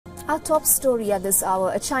Our top story at this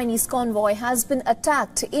hour, a Chinese convoy has been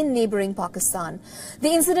attacked in neighbouring Pakistan. The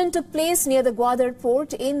incident took place near the Gwadar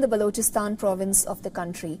Port in the Balochistan province of the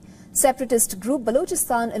country. Separatist group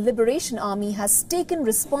Balochistan Liberation Army has taken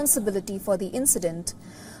responsibility for the incident.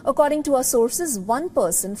 According to our sources, one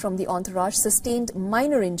person from the entourage sustained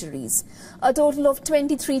minor injuries. A total of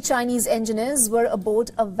 23 Chinese engineers were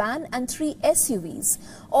aboard a van and 3 SUVs,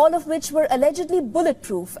 all of which were allegedly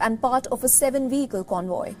bulletproof and part of a 7-vehicle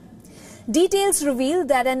convoy. Details reveal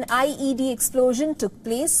that an IED explosion took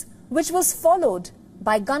place, which was followed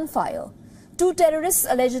by gunfire. 2 terrorists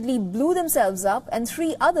allegedly blew themselves up and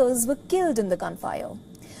 3 others were killed in the gunfire.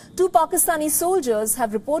 2 Pakistani soldiers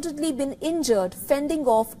have reportedly been injured fending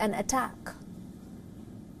off an attack.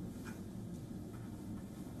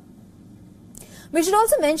 We should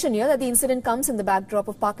also mention here that the incident comes in the backdrop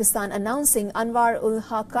of Pakistan announcing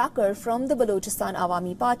Anwar-ul-Haq Kakar from the Balochistan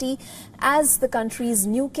Awami Party as the country's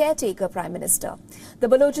new caretaker Prime Minister. The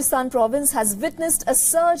Balochistan province has witnessed a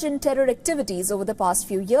surge in terror activities over the past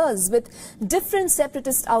few years, with different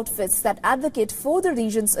separatist outfits that advocate for the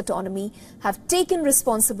region's autonomy have taken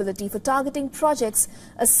responsibility for targeting projects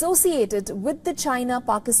associated with the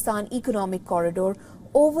China-Pakistan economic corridor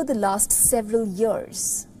over the last several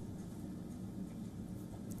years.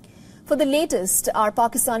 For the latest, our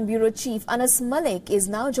Pakistan Bureau Chief Anas Malik is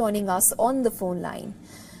now joining us on the phone line.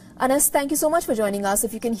 Anas, thank you so much for joining us.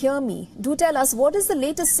 If you can hear me, do tell us, what is the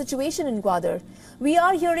latest situation in Gwadar? We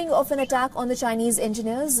are hearing of an attack on the Chinese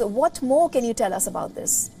engineers. What more can you tell us about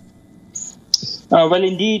this? Well,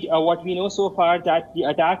 indeed, what we know so far that the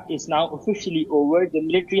attack is now officially over. The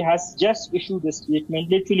military has just issued a statement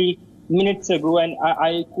literally minutes ago, and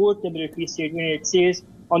I quote the military statement. It says,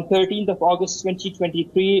 on 13th of August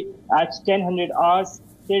 2023 at 10:00 hours,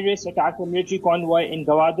 terrorists attacked a military convoy in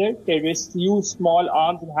Gwadar. Terrorists used small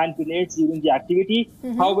arms and hand grenades during the activity.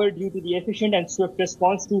 However, due to the efficient and swift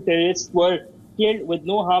response, 2 terrorists were killed with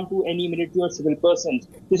no harm to any military or civil persons.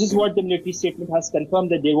 This is what the military statement has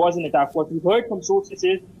confirmed, that there was an attack. What we've heard from sources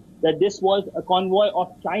is that this was a convoy of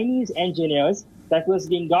Chinese engineers that was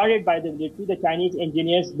being guarded by the military. The Chinese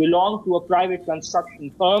engineers belong to a private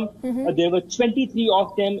construction firm. There were 23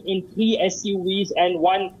 of them in 3 SUVs and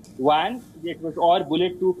 1 van. It was all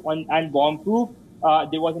bulletproof and bomb-proof.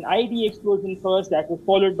 There was an IED explosion first that was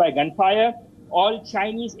followed by gunfire. All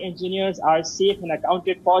Chinese engineers are safe and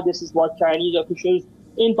accounted for. This is what Chinese officials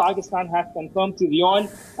in Pakistan have confirmed to WION.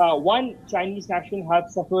 One Chinese national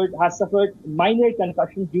has suffered minor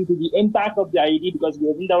concussions due to the impact of the IED because he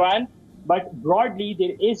was in the van. But broadly,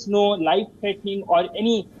 there is no life-threatening or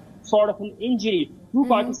any sort of an injury. 2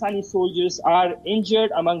 Pakistani soldiers are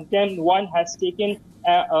injured. Among them, one has taken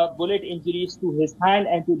bullet injuries to his hand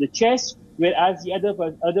and to the chest, whereas the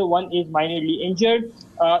other one is minorly injured.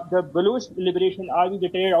 The Balochistan Liberation Army, the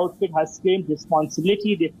terror outfit, has claimed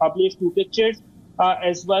responsibility. They published 2 pictures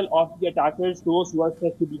as well of the attackers, those who are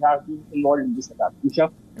said to have been involved in this attack.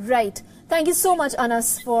 Usha? Right. Thank you so much,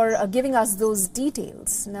 Anas, for giving us those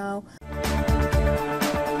details. Now.